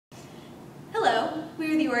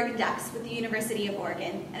We are the Oregon Ducks with the University of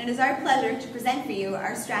Oregon, and it is our pleasure to present for you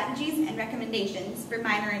our strategies and recommendations for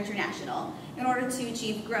Miner International in order to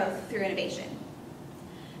achieve growth through innovation.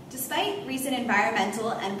 Despite recent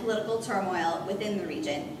environmental and political turmoil within the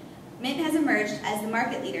region, Mint has emerged as the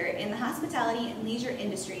market leader in the hospitality and leisure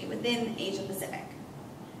industry within Asia Pacific.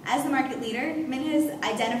 As the market leader, Mint has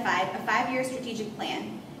identified a 5-year strategic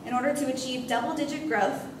plan in order to achieve double-digit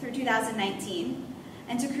growth through 2019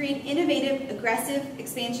 and to create innovative, aggressive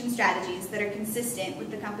expansion strategies that are consistent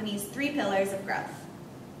with the company's 3 pillars of growth.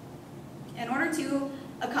 In order to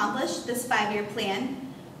accomplish this 5-year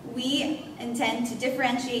plan, we intend to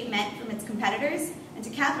differentiate Mint from its competitors and to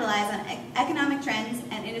capitalize on economic trends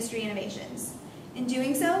and industry innovations. In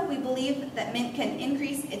doing so, we believe that Mint can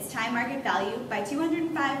increase its time market value by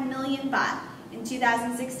 205 million baht in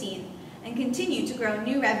 2016 and continue to grow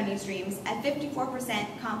new revenue streams at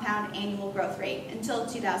 54% compound annual growth rate until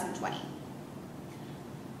 2020.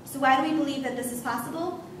 So why do we believe that this is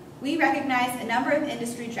possible? We recognize a number of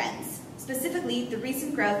industry trends, specifically the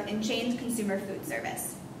recent growth in chained consumer food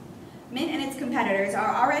service. Mint and its competitors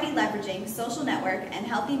are already leveraging social network and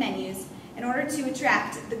healthy menus in order to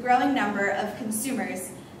attract the growing number of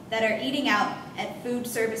consumers that are eating out at food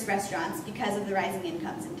service restaurants because of the rising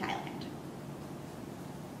incomes in Thailand.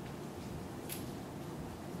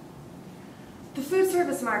 The food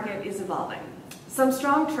service market is evolving. Some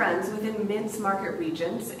strong trends within Mint's market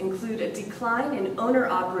regions include a decline in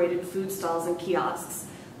owner-operated food stalls and kiosks,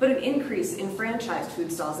 but an increase in franchised food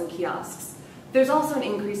stalls and kiosks. There's also an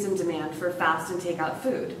increase in demand for fast and takeout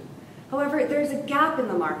food. However, there's a gap in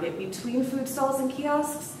the market between food stalls and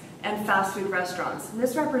kiosks and fast food restaurants, and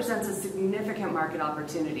this represents a significant market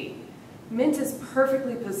opportunity. Mint is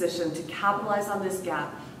perfectly positioned to capitalize on this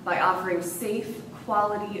gap by offering safe,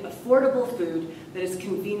 quality, affordable food that is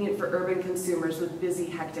convenient for urban consumers with busy,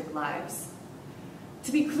 hectic lives.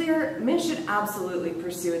 To be clear, Mint should absolutely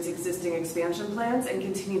pursue its existing expansion plans and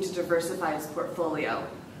continue to diversify its portfolio.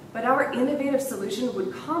 But our innovative solution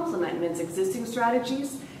would complement Mint's existing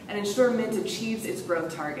strategies and ensure Mint achieves its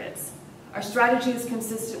growth targets. Our strategy is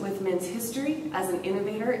consistent with Mint's history as an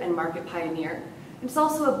innovator and market pioneer. It's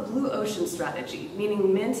also a blue ocean strategy,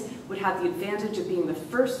 meaning Mint would have the advantage of being the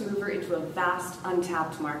first mover into a vast,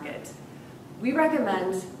 untapped market. We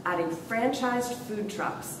recommend adding franchised food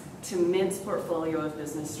trucks to Mint's portfolio of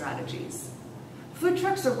business strategies. Food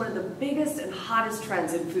trucks are one of the biggest and hottest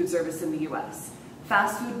trends in food service in the US.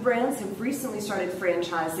 Fast food brands have recently started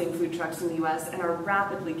franchising food trucks in the US and are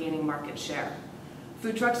rapidly gaining market share.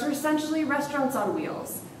 Food trucks are essentially restaurants on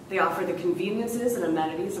wheels. They offer the conveniences and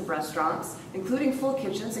amenities of restaurants, including full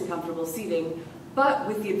kitchens and comfortable seating, but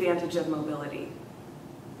with the advantage of mobility.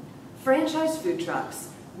 Franchised food trucks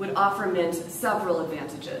would offer Mint several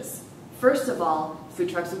advantages. First of all, food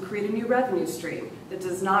trucks would create a new revenue stream that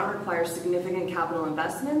does not require significant capital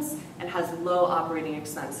investments and has low operating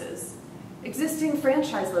expenses. Existing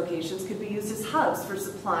franchise locations could be used as hubs for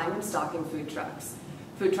supplying and stocking food trucks.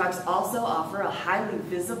 Food trucks also offer a highly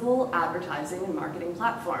visible advertising and marketing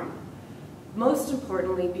platform. Most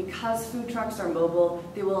importantly, because food trucks are mobile,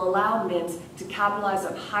 they will allow Mint to capitalize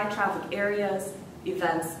on high traffic areas,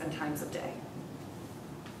 events, and times of day.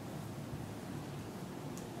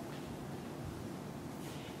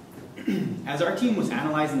 As our team was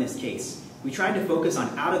analyzing this case, we tried to focus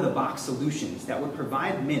on out-of-the-box solutions that would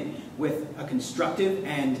provide Mint with a constructive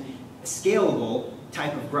and scalable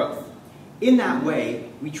type of growth. In that way,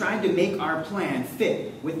 we tried to make our plan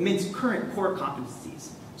fit with Mint's current core competencies.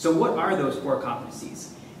 So what are those core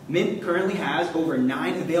competencies? Mint currently has over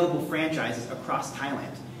 9 available franchises across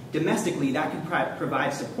Thailand. Domestically, that could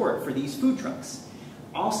provide support for these food trucks.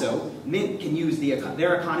 Also, Mint can use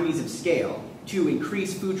their economies of scale to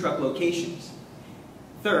increase food truck locations.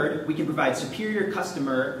 Third, we can provide superior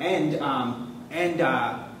customer and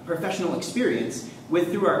professional experience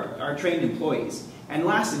through our trained employees. And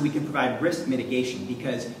lastly, we can provide risk mitigation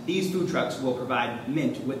because these food trucks will provide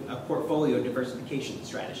Mint with a portfolio diversification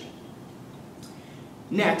strategy.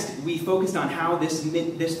 Next, we focused on how this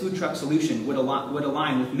food truck solution would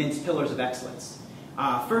align with Mint's pillars of excellence.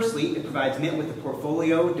 Firstly, it provides Mint with a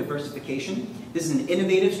portfolio diversification. This is an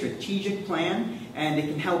innovative strategic plan, and it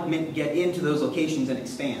can help Mint get into those locations and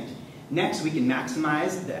expand. Next, we can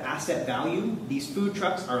maximize the asset value. These food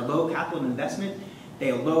trucks are low capital investment, they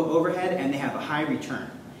have low overhead, and they have a high return.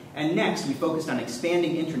 And next, we focused on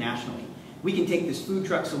expanding internationally. We can take this food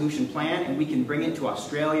truck solution plan and we can bring it to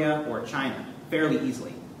Australia or China fairly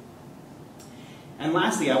easily. And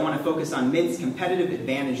lastly, I want to focus on Mint's competitive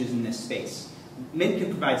advantages in this space. Mint can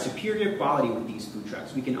provide superior quality with these food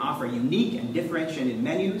trucks. We can offer unique and differentiated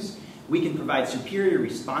menus. We can provide superior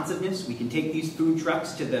responsiveness. We can take these food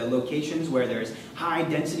trucks to the locations where there's high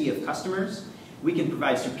density of customers. We can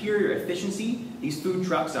provide superior efficiency. These food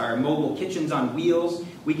trucks are mobile kitchens on wheels.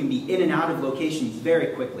 We can be in and out of locations very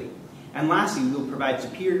quickly. And lastly, we will provide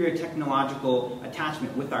superior technological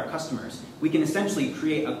attachment with our customers. We can essentially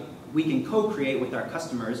co-create with our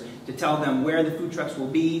customers to tell them where the food trucks will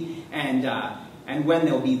be and when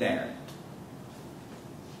they'll be there.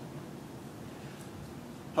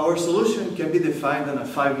 Our solution can be defined on a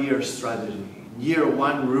 5-year strategy. In year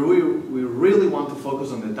 1, we really want to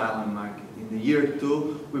focus on the Thailand market. In the year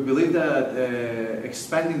 2, we believe that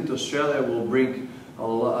expanding to Australia will bring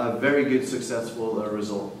a very good, successful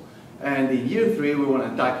result. And in year 3, we want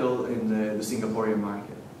to tackle in the Singaporean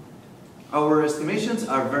market. Our estimations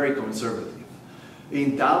are very conservative.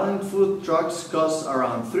 In Thailand, food trucks cost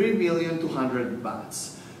around 3,200,000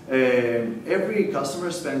 bahts. Every customer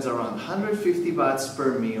spends around 150 bahts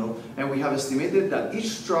per meal, and we have estimated that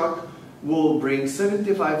each truck will bring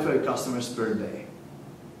 75 customers per day.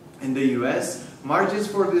 In the US, margins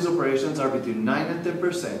for these operations are between 9 and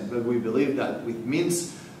 10%, but we believe that with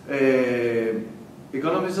Mint's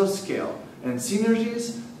economies of scale and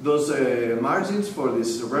synergies, those margins for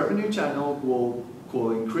this revenue channel will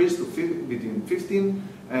increase to between 15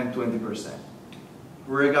 and 20%.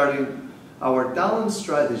 Regarding our Thailand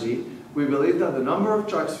strategy, we believe that the number of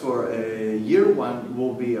trucks for year 1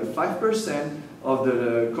 will be 5% of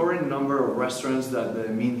the current number of restaurants that the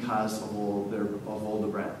Mint has of all the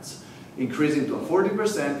brands, increasing to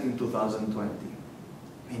 40% in 2020.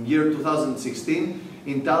 In year 2016,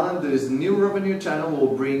 in Thailand, this new revenue channel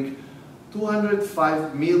will bring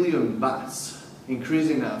 205 million bahts,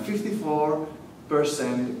 increasing at 54%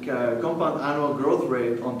 compound annual growth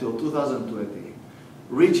rate until 2020,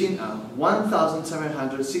 reaching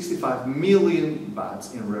 1,765 million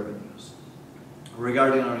bahts in revenues.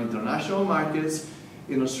 Regarding our international markets,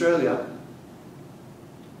 in Australia,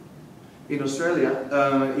 in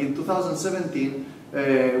 2017,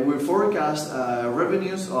 we forecast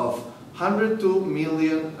revenues of 102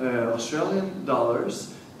 million Australian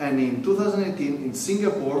dollars, and in 2018 in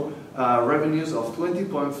Singapore, revenues of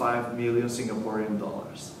 20.5 million Singaporean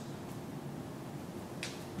dollars.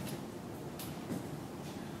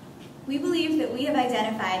 We believe that we have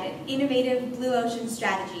identified an innovative blue ocean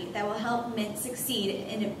strategy that will help Mint succeed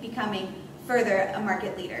in becoming further a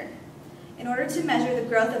market leader. In order to measure the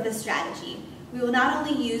growth of this strategy, we will not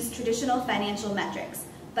only use traditional financial metrics,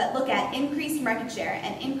 but look at increased market share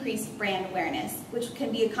and increased brand awareness, which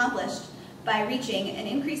can be accomplished by reaching an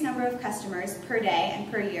increased number of customers per day and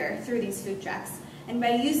per year through these food trucks, and by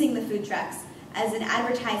using the food trucks as an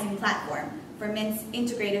advertising platform for Mint's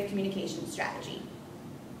integrative communication strategy.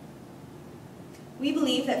 We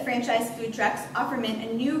believe that franchise food trucks offer Mint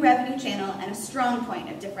a new revenue channel and a strong point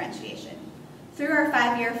of differentiation. Through our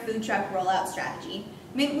 5-year food truck rollout strategy,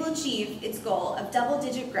 Mint will achieve its goal of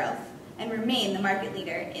double-digit growth and remain the market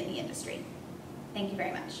leader in the industry. Thank you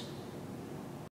very much.